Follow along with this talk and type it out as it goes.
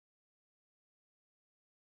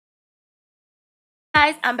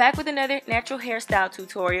Guys, I'm back with another natural hairstyle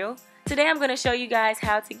tutorial. Today I'm going to show you guys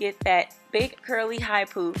how to get that big curly high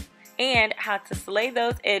poop and how to slay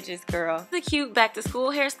those edges, girl. It's a cute back to school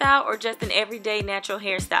hairstyle or just an everyday natural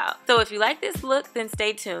hairstyle. So if you like this look, then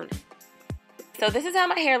stay tuned. So this is how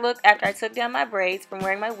my hair looked after I took down my braids from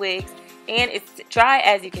wearing my wigs, and it's dry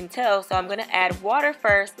as you can tell, so I'm going to add water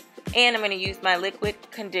first and I'm going to use my liquid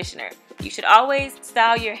conditioner. You should always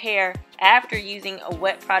style your hair after using a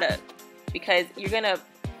wet product, because you're going to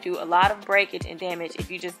do a lot of breakage and damage if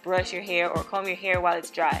you just brush your hair or comb your hair while it's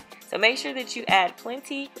dry. So make sure that you add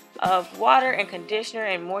plenty of water and conditioner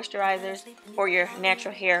and moisturizers for your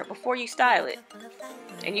natural hair before you style it.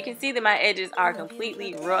 And you can see that my edges are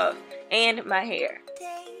completely rough, and my hair.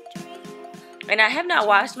 And I have not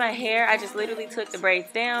washed my hair. I just literally took the braids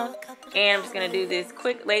down and I'm just going to do this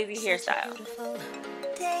quick lazy hairstyle.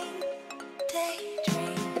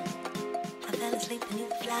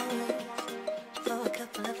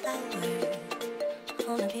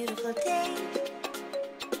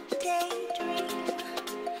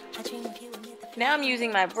 Now I'm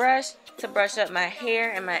using my brush to brush up my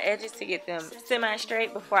hair and my edges to get them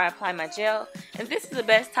semi-straight before I apply my gel. And this is the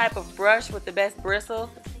best type of brush with the best bristle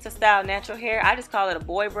to style natural hair. I just call it a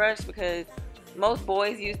boy brush because most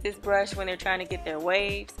boys use this brush when they're trying to get their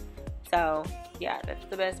waves. So yeah, that's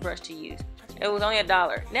the best brush to use. It was only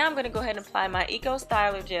 $1. Now I'm going to go ahead and apply my Eco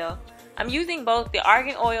Styler gel. I'm using both the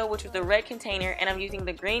argan oil, which was the red container, and I'm using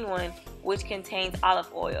the green one, which contains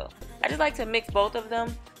olive oil. I just like to mix both of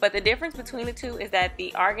them, but the difference between the two is that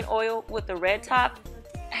the argan oil with the red top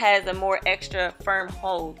has a more extra firm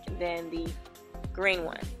hold than the green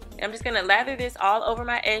one. And I'm just going to lather this all over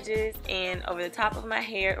my edges and over the top of my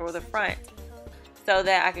hair or the front so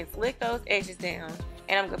that I can slick those edges down,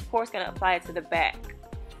 and I'm of course going to apply it to the back.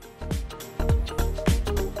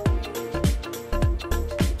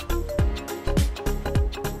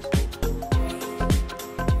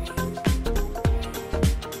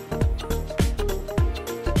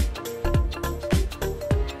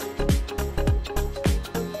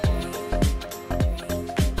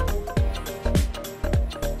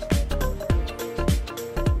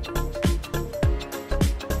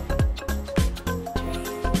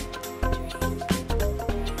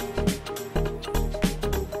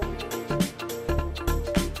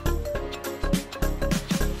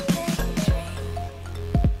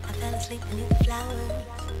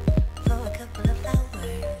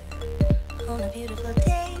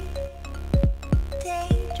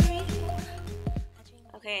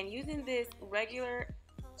 Okay, and using this regular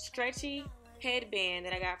stretchy headband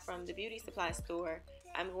that I got from the beauty supply store,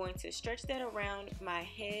 I'm going to stretch that around my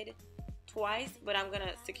head twice, but I'm going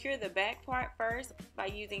to secure the back part first by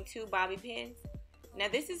using 2 bobby pins. Now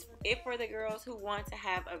this is it for the girls who want to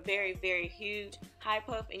have a very, very huge high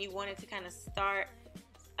puff and you want it to kind of start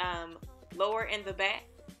lower in the back.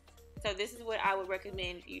 So this is what I would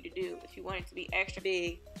recommend you to do if you want it to be extra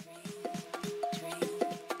big.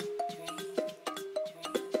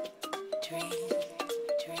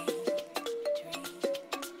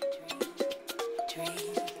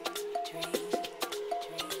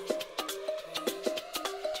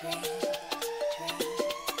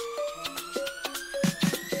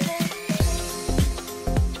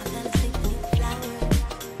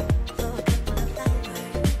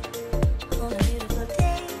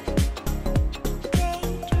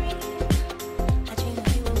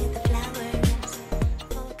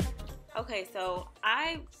 Okay, so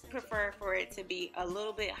I prefer for it to be a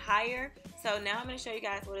little bit higher. So now I'm going to show you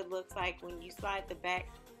guys what it looks like when you slide the back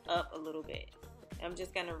up a little bit. I'm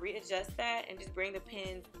just going to readjust that and just bring the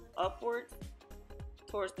pins upwards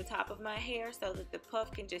towards the top of my hair so that the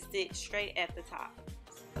puff can just sit straight at the top.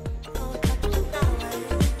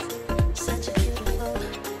 Such a beautiful day.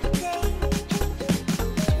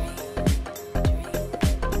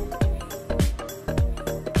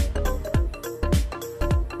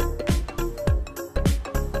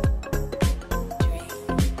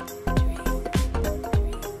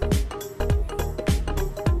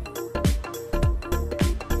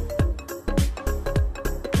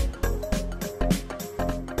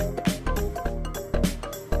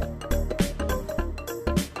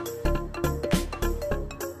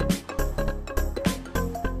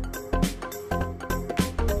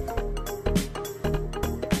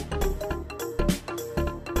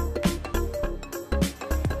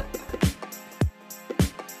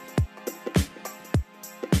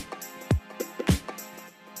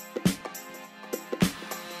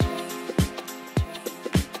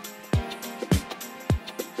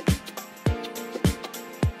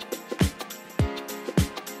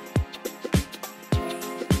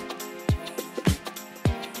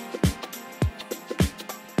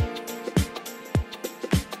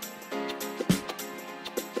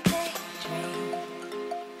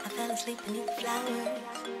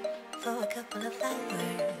 couple of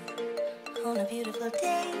hours on a beautiful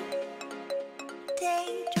day.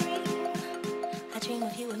 Daydream. I dream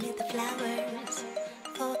of you amid the flowers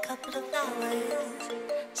for a couple of hours.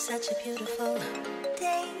 Such a beautiful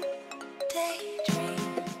daydream.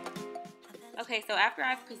 Okay, so after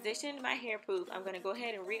I've positioned my hair poof, I'm going to go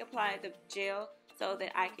ahead and reapply the gel so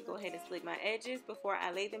that I can go ahead and slick my edges before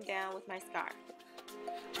I lay them down with my scarf.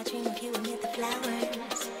 I dream of you amid the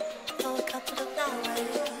flowers for a couple of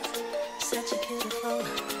hours. Such a beautiful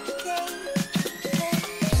day.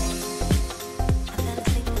 I fell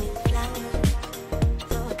asleep beneath the flowers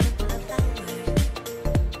for a couple of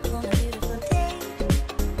hours on a beautiful day.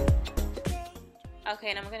 Okay,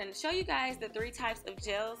 and I'm going to show you guys the 3 types of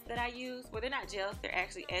gels that I use. Well, they're not gels, they're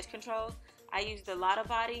actually edge controls. I use the Lotta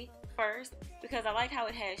Body first because I like how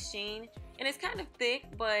it has sheen, and it's kind of thick,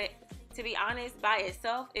 but to be honest, by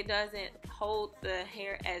itself, it doesn't hold the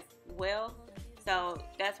hair as well. So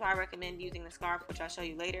that's why I recommend using the scarf, which I'll show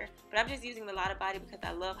you later. But I'm just using the Lotta Body because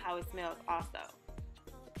I love how it smells also.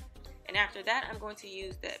 And after that, I'm going to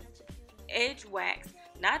use the Edge Wax,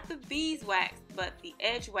 not the beeswax, but the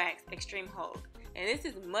Edge Wax Extreme Hold. And this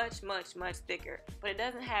is much, much, much thicker, but it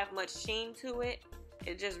doesn't have much sheen to it.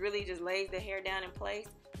 It just really just lays the hair down in place.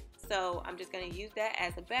 So I'm just going to use that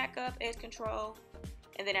as a backup edge control.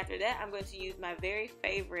 And then after that, I'm going to use my very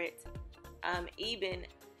favorite Eben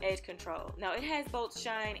edge control. Now it has both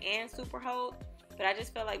shine and super hold, but I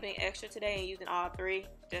just felt like being extra today and using all 3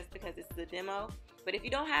 just because this is a demo. But if you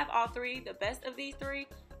don't have all 3, the best of these 3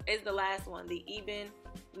 is the last one, the Eben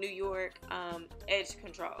New York edge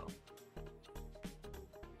control.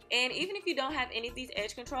 And even if you don't have any of these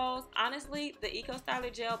edge controls, honestly, the Eco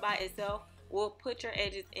Styler gel by itself will put your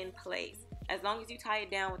edges in place as long as you tie it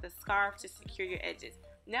down with a scarf to secure your edges.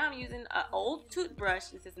 Now I'm using an old toothbrush.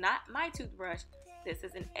 This is not my toothbrush. This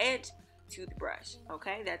is an edge toothbrush,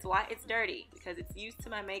 okay? That's why it's dirty, because it's used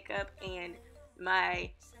to my makeup and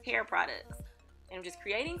my hair products. And I'm just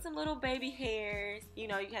creating some little baby hairs. You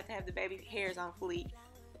know, you have to have the baby hairs on fleek.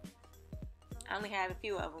 I only have a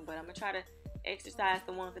few of them, but I'm going to try to exercise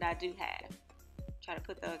the ones that I do have. Try to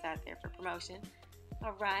put those out there for promotion.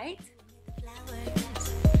 All right.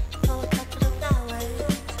 Flowers for a couple of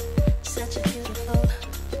hours. Such a beautiful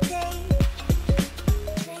day.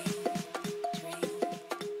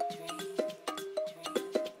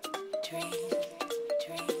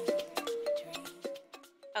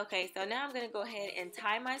 Okay, so now I'm going to go ahead and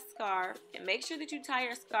tie my scarf, and make sure that you tie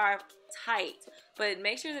your scarf tight, but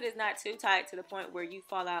make sure that it's not too tight to the point where you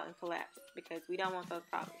fall out and collapse, because we don't want those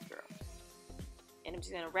problems, girl. And I'm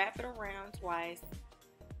just going to wrap it around twice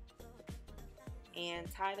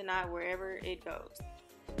and tie the knot wherever it goes.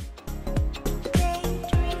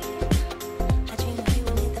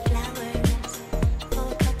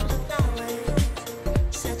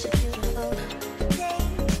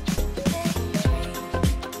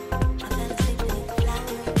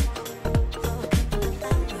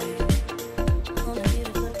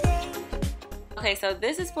 Okay, so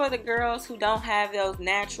this is for the girls who don't have those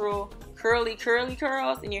natural curly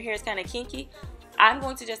curls and your hair is kind of kinky. I'm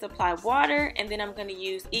going to just apply water, and then I'm going to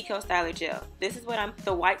use Eco Styler gel. This is what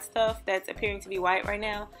the white stuff that's appearing to be white right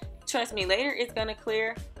now. Trust me, later it's going to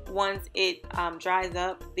clear once it dries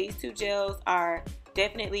up. These 2 gels are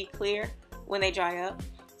definitely clear when they dry up.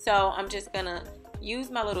 So I'm just going to use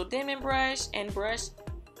my little dimming brush and brush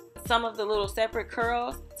some of the little separate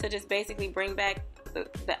curls to just basically bring back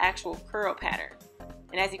the actual curl pattern.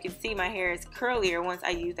 And as you can see, my hair is curlier once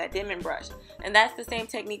I use that dimming brush. And that's the same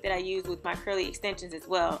technique that I use with my curly extensions as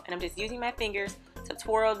well. And I'm just using my fingers to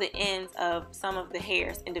twirl the ends of some of the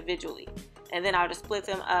hairs individually. And then I'll just split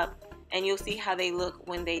them up, and you'll see how they look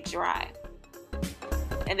when they dry.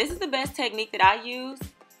 And this is the best technique that I use.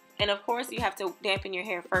 And of course, you have to dampen your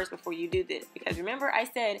hair first before you do this, because remember I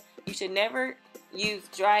said you should never use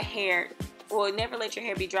dry hair, or never let your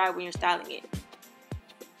hair be dry when you're styling it.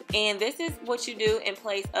 And this is what you do in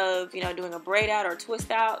place of, you know, doing a braid out or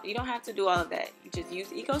twist out. You don't have to do all of that. You just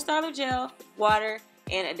use Eco Styler gel, water,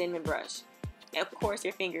 and a dimming brush. And of course,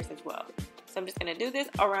 your fingers as well. So I'm just going to do this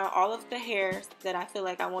around all of the hairs that I feel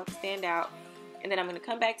like I want to stand out. And then I'm going to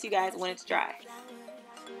come back to you guys when it's dry.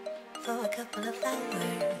 For a couple of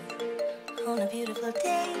hours on a beautiful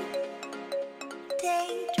day.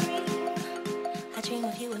 Daydream. I dream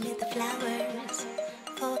of you amid the flowers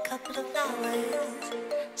for a couple of hours.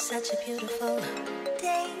 Such a beautiful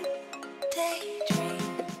daydream.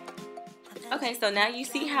 Okay, so now you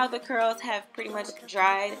see how the curls have pretty much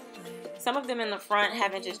dried. Some of them in the front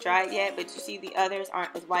haven't just dried yet, but you see the others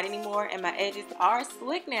aren't as white anymore, and my edges are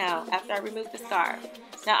slick now after I removed the scarf.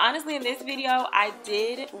 Now honestly, in this video I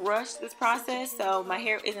did rush this process, so my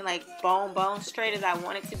hair isn't like bone straight as I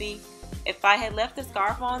want it to be. If I had left the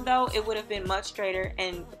scarf on though, it would have been much straighter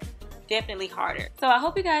and definitely harder. So I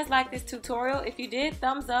hope you guys liked this tutorial. If you did,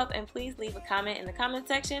 thumbs up, and please leave a comment in the comment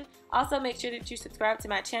section. Also make sure that you subscribe to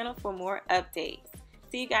my channel for more updates.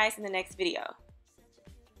 See you guys in the next video.